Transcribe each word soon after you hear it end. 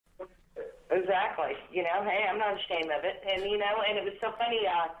Exactly. You know, hey, I'm not ashamed of it. And, you know, and it was so funny.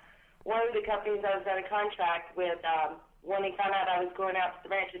 One of the companies I was on a contract with, when he found out I was going out to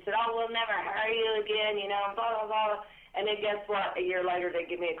the ranch, he said, oh, we'll never hire you again, you know, blah, blah, blah. And then guess what? A year later, they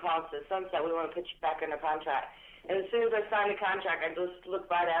give me a call and said, Sunset, we want to put you back under contract. And as soon as I signed the contract, I just looked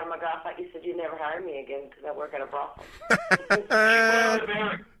right at him. I go, I thought you said you'd never hire me again because I work at a brothel.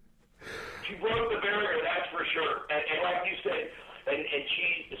 She broke the barrier, that's for sure. And like you said, and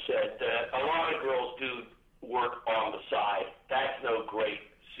she said a lot of girls do work on the side. That's no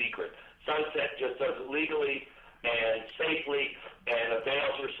great secret. Sunset just does it legally and safely and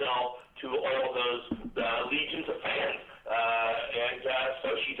avails herself to all those legions of fans. So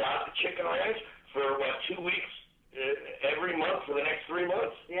she's out at the Chicken Ranch for, 2 weeks every month for the next 3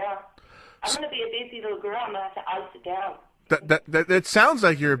 months. Yeah. I'm going to be a busy little girl. I'm going to have to ice it down. That sounds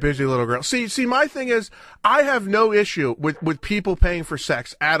like you're a busy little girl. See, my thing is, I have no issue with people paying for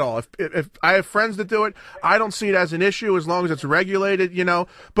sex at all. If I have friends that do it, I don't see it as an issue as long as it's regulated, you know.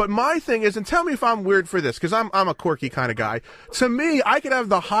 But my thing is, and tell me if I'm weird for this, because I'm a quirky kind of guy. To me, I could have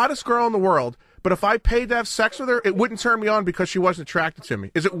the hottest girl in the world, but if I paid to have sex with her, it wouldn't turn me on because she wasn't attracted to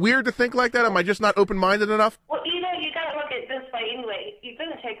me. Is it weird to think like that? Am I just not open-minded enough? Well, you know, you got to look at it this way anyway. You're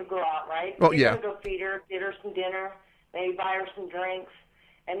going to take a girl out, right? Oh, you're yeah. You're going to go feed her, get her some dinner, maybe buy her some drinks,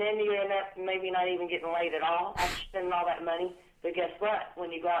 and then you end up maybe not even getting laid at all after spending all that money. But guess what?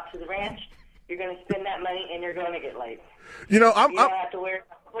 When you go out to the ranch, you're going to spend that money and you're going to get laid. You know, you don't have to wear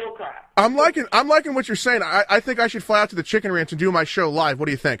full crap. I'm liking what you're saying. I think I should fly out to the Chicken Ranch and do my show live. What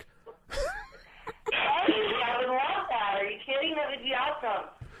do you think? Hey, I would love that. Are you kidding? That would be awesome.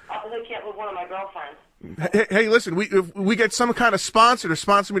 I'll hook you up with one of my girlfriends. Hey, listen, if we get some kind of sponsor to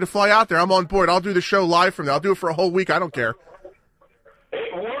sponsor me to fly out there, I'm on board. I'll do the show live from there. I'll do it for a whole week. I don't care. Hey,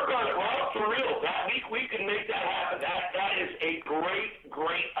 work on it, Rob, for real. That week we can make that happen. That is a great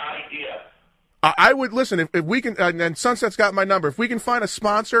idea. I would listen if we can, and Sunset's got my number. If we can find a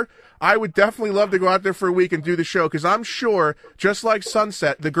sponsor, I would definitely love to go out there for a week and do the show because I'm sure, just like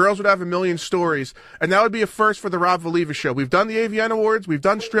Sunset, the girls would have a million stories, and that would be a first for the Rob Velivis show. We've done the AVN Awards, we've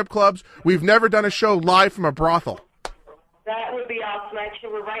done strip clubs, we've never done a show live from a brothel. That would be awesome.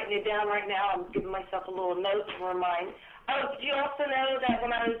 Actually, we're writing it down right now. I'm giving myself a little note to remind. Oh, did you also know that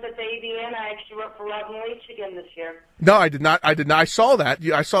when I was at the AVN, I actually wrote for Robin Leach again this year? No, I did not. I saw that.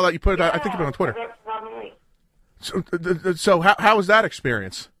 I saw that you put it. I think you put it on Twitter. I wrote for Robin Leach. So how was that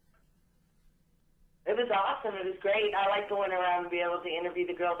experience? It was awesome. It was great. I like going around and be able to interview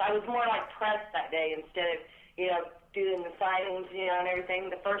the girls. I was more like press that day instead of, doing the signings, and everything.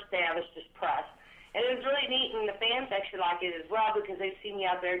 The first day I was just press. And it was really neat, and the fans actually like it as well because they've seen me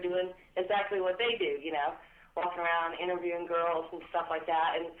out there doing exactly what they do, walking around, interviewing girls and stuff like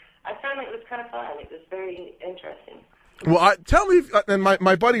that. And I found it was kind of fun. It was very interesting. Well, tell me, and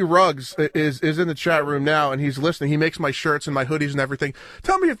my buddy Ruggs is in the chat room now, and he's listening. He makes my shirts and my hoodies and everything.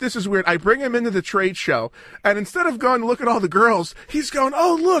 Tell me if this is weird. I bring him into the trade show, and instead of going to look at all the girls, he's going,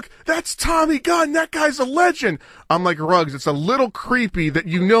 oh, look, that's Tommy Gunn. That guy's a legend. I'm like, Ruggs, it's a little creepy that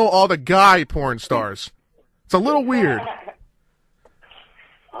you know all the guy porn stars. It's a little weird.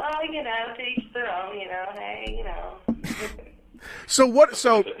 Well, to each their own, hey, So what,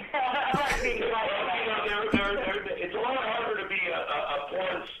 so... It's a lot harder to be a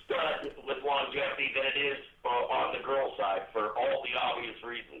porn stud with longevity than it is on the girl side for all the obvious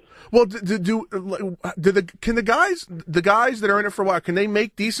reasons. Well, can the guys that are in it for a while, can they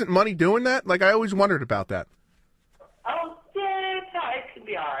make decent money doing that? Like, I always wondered about that. Oh, yeah, it could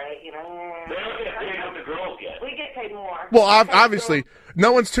be all right, They don't get paid what the girls get. We get paid more. Well, obviously,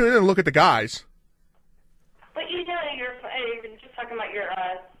 no one's tuning in to look at the guys. But you're just talking about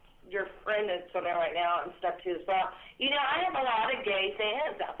your friend that's on there right now and stuff too as well. I have a lot of gay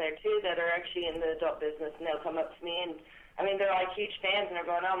fans out there too that are actually in the adult business, and they'll come up to me and they're like huge fans, and they're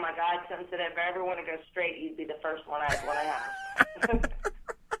going, "Oh my God, Sunset! If I ever want to go straight, you'd be the first one I'd want to have."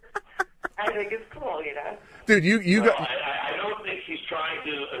 I think it's cool, Dude, you got. I don't think she's trying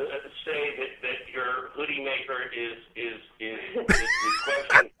to say that your hoodie maker is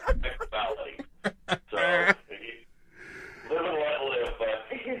requesting sexuality. So live and let live. But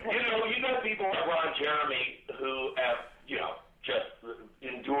you know people like Ron Jeremy who have just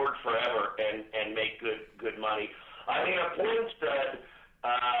endured forever and make good money. I mean, a porn stud,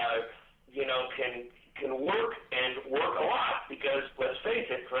 can work and work a lot because let's face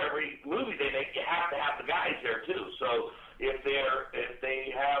it, for every movie they make, you have to have the guys there too. So if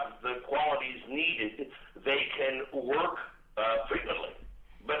they have the qualities needed, they can work frequently,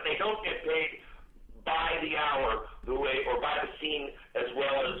 but they don't get paid by the hour the way or by the scene as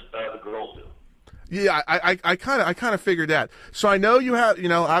well as the girls do. Yeah, I kind of figured that. So I know you have,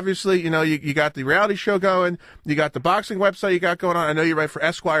 obviously, you got the reality show going, you got the boxing website you got going on. I know you write for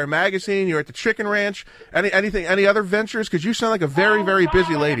Esquire magazine. You're at the Chicken Ranch. Any other ventures? Because you sound like a very, very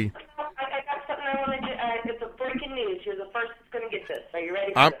busy lady. I got something I want to do. It's a breaking news. You're the first that's going to get this. Are you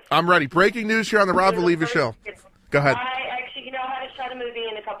ready for this? I'm ready. Breaking news here on the Rob Velivis Show. Go ahead. I actually, I had shot a movie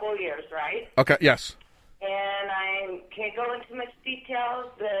in a couple of years, right? Okay. Yes. And I can't go into much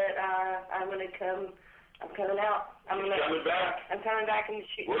details, but I'm going to come. I'm coming out. Coming back. I'm coming back in the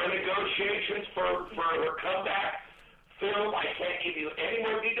shoot. We're in negotiations for her comeback film. I can't give you any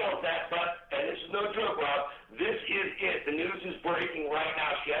more details of that, but, and this is no joke, Rob, this is it. The news is breaking right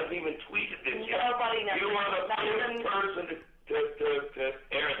now. She hasn't even tweeted this yet. Nobody knows. You are the first person to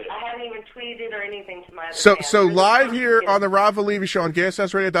air this. I haven't even tweeted or anything to my other So fans. live here on the Rob Velivis Show on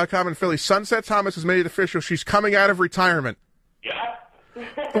GSSradio.com in Philly, Sunset Thomas has made it official. She's coming out of retirement. Yeah.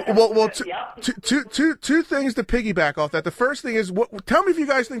 Well, two things to piggyback off that. The first thing is, tell me if you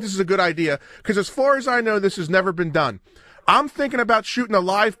guys think this is a good idea, because as far as I know, this has never been done. I'm thinking about shooting a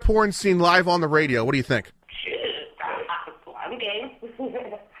live porn scene live on the radio. What do you think? I'm game.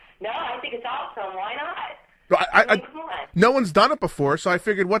 No, I think it's awesome. Why not? Come on. No one's done it before, so I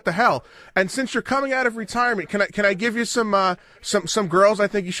figured, what the hell? And since you're coming out of retirement, can I give you some girls I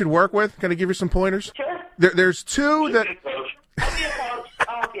think you should work with? Can I give you some pointers? Sure. There's two that. I'll be a coach.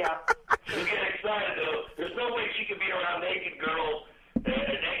 Oh, yeah. You get excited, though. There's no way she could be around naked girls,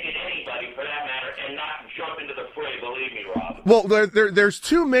 naked anybody for that matter, and not jump into the fray, believe me, Rob. Well, there's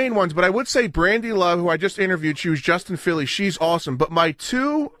two main ones, but I would say Brandy Love, who I just interviewed, she was just in Philly. She's awesome. But my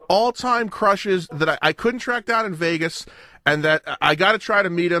two all-time crushes that I couldn't track down in Vegas and that I got to try to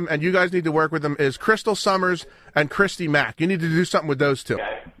meet them, and you guys need to work with them, is Crystal Summers and Christy Mack. You need to do something with those two.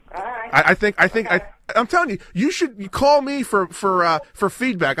 Okay. All right. I'm telling you, you should call me for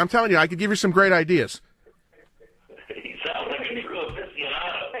feedback. I'm telling you, I could give you some great ideas. He sounds like a true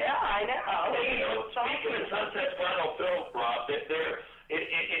aficionado. Yeah, I know. Speaking of Sunset's final film, Rob, it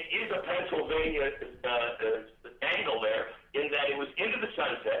is a Pennsylvania angle there in that it was Into the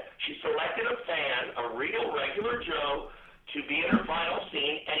Sunset. She selected a fan, a real regular Joe, to be in her final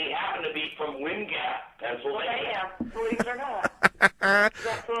scene, and he happened to be from Wind Gap, Pennsylvania. Yeah, believe it or not. Is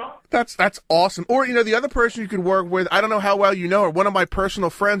that cool? That's awesome. Or, the other person you could work with, I don't know how well you know her, one of my personal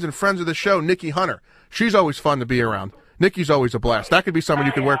friends and friends of the show, Nikki Hunter. She's always fun to be around. Nikki's always a blast. That could be someone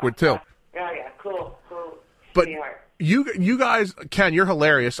you could work with, too. Yeah, cool. But you guys, Ken, you're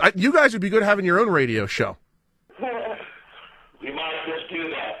hilarious. You guys would be good having your own radio show. We might just do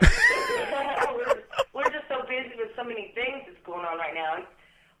that. We're just so busy with so many things that's going on right now.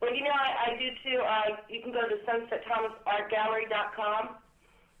 Well, I do too. You can go to sunsetthomasartgallery.com.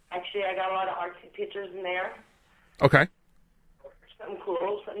 Actually, I got a lot of artsy pictures in there. Okay. Something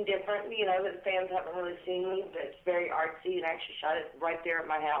cool, something different, that the fans haven't really seen me, but it's very artsy, and I actually shot it right there at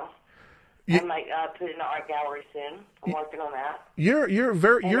my house. I might put it in the art gallery soon. I'm working on that.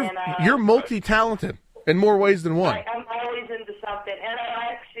 You're multi-talented in more ways than one. I'm always into something, and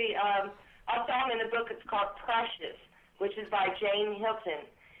I actually also I'm in a book. It's called Precious, which is by Jane Hilton.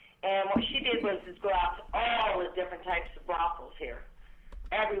 And what she did was go out to all the different types of brothels here,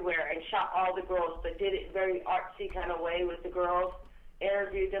 everywhere, and shot all the girls, but did it very artsy kind of way with the girls,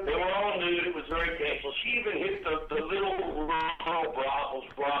 interviewed them. They were all nude. It was very tasteful. She even hit the little rural brothels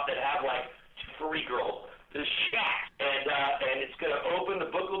that have like 3 girls. The Shack, and it's going to open.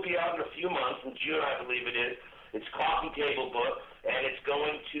 The book will be out in a few months, in June, I believe it is. It's coffee table book, and it's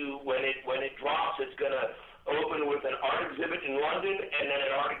going to when it drops, it's going to open with an art exhibit in London and then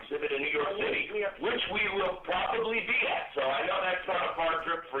an art exhibit in New York City, which we will probably be at. So I know that's not a far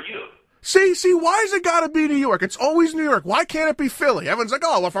trip for you. See, why has it got to be New York? It's always New York. Why can't it be Philly? Everyone's like,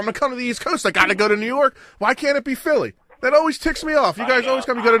 well, if I'm going to come to the East Coast, I got to go to New York. Why can't it be Philly? That always ticks me off. You guys always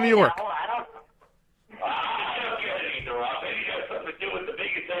come to go to New York. I don't get it either, Rob. Maybe it has something to do with the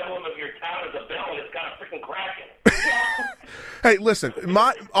biggest emblem of your town is a bell, and it's kind of freaking cracking. Hey, listen,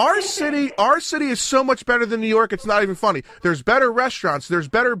 our city is so much better than New York, it's not even funny. There's better restaurants, there's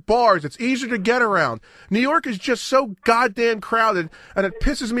better bars, it's easier to get around. New York is just so goddamn crowded, and it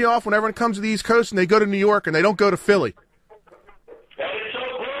pisses me off when everyone comes to the East Coast and they go to New York and they don't go to Philly. And it's so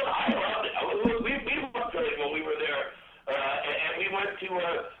cool. I loved it. We loved Philly when we were there, and we went to,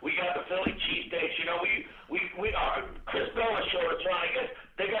 we got the Philly cheesesteaks. Chris Bella showed us around. I guess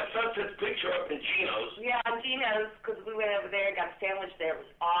they got Sunset's picture up in Gino's. Yeah, Gino's, because we went over there and got a sandwich there. It was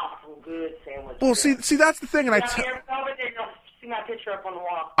awesome, good sandwich. Well, see, that's the thing, and over there, don't see my picture up on the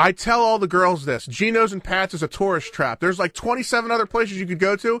wall. I tell all the girls this: Gino's and Pat's is a tourist trap. There's like 27 other places you could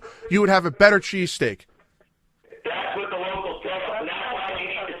go to. You would have a better cheesesteak. That's what the locals tell us. Now we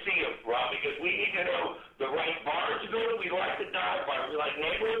need to see them, Rob, because we need to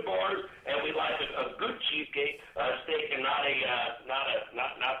 $5, and we like a good cheesecake steak and not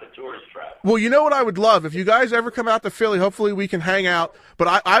the tourist trap. Well, you know what I would love? If you guys ever come out to Philly, hopefully we can hang out.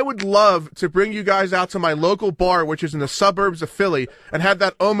 But I would love to bring you guys out to my local bar, which is in the suburbs of Philly, and have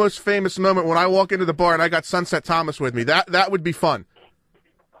that almost famous moment when I walk into the bar and I got Sunset Thomas with me. That would be fun.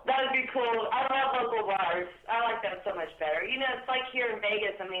 That would be cool. I love local bars. I like them so much better. You know, it's like here in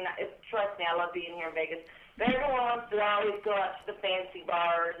Vegas. I mean, trust me, I love being here in Vegas. But everyone wants to always go out to the fancy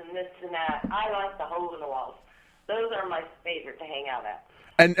bars and this and that. I like the hole in the walls. Those are my favorite to hang out at.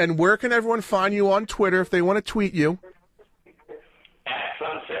 And where can everyone find you on Twitter if they want to tweet you? At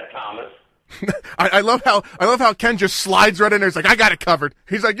Sunset Thomas. I love how Ken just slides right in there. He's like, I got it covered.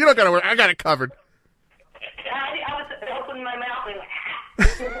 He's like, you don't got to worry. I got it covered. I was opening my mouth and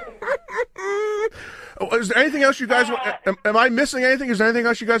Is there anything else you guys want? Am I missing anything? Is there anything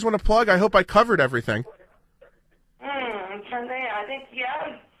else you guys want to plug? I hope I covered everything. I'm trying to think. I think,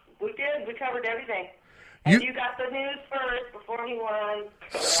 yeah, we did. We covered everything. And you got the news first before he won.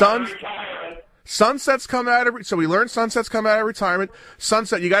 Sunsets come out so we learned Sunsets come out of retirement.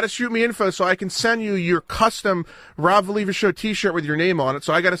 Sunset, you got to shoot me info so I can send you your custom Rob Velivis Show T-shirt with your name on it.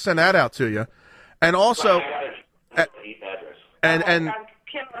 So I got to send that out to you. And also, and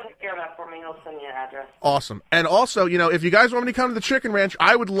Kim will take care of that for me. He'll send you an address. Awesome. And also, you know, if you guys want me to come to the Chicken Ranch,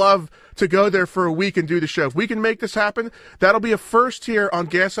 I would love to go there for a week and do the show. If we can make this happen, that'll be a first here on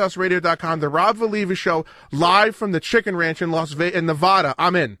GasHouseRadio.com. The Rob Velivis Show live from the Chicken Ranch in Nevada.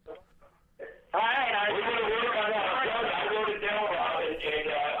 I'm in. All right. We're going to work on that. I wrote it down, Rob,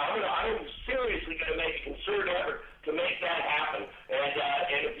 and I'm seriously going to make a concerted effort to make that happen.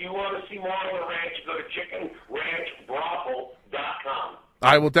 And if you want to see more on the ranch, go to chickenranchbrothel.com.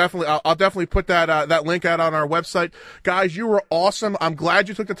 I will definitely. I'll definitely put that link out on our website, guys. You were awesome. I'm glad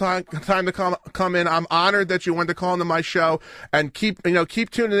you took the time to come in. I'm honored that you wanted to call into my show and keep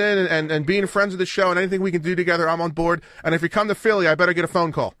tuning in and being friends of the show and anything we can do together. I'm on board. And if you come to Philly, I better get a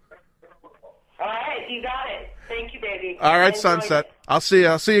phone call. All right, you got it. Thank you, baby. All right, Sunset. I'll see you.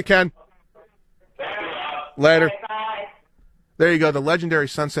 I'll see you, Ken. Later. Bye. There you go. The legendary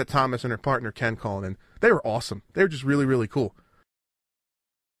Sunset Thomas and her partner Ken calling in. They were awesome. They were just really, really cool.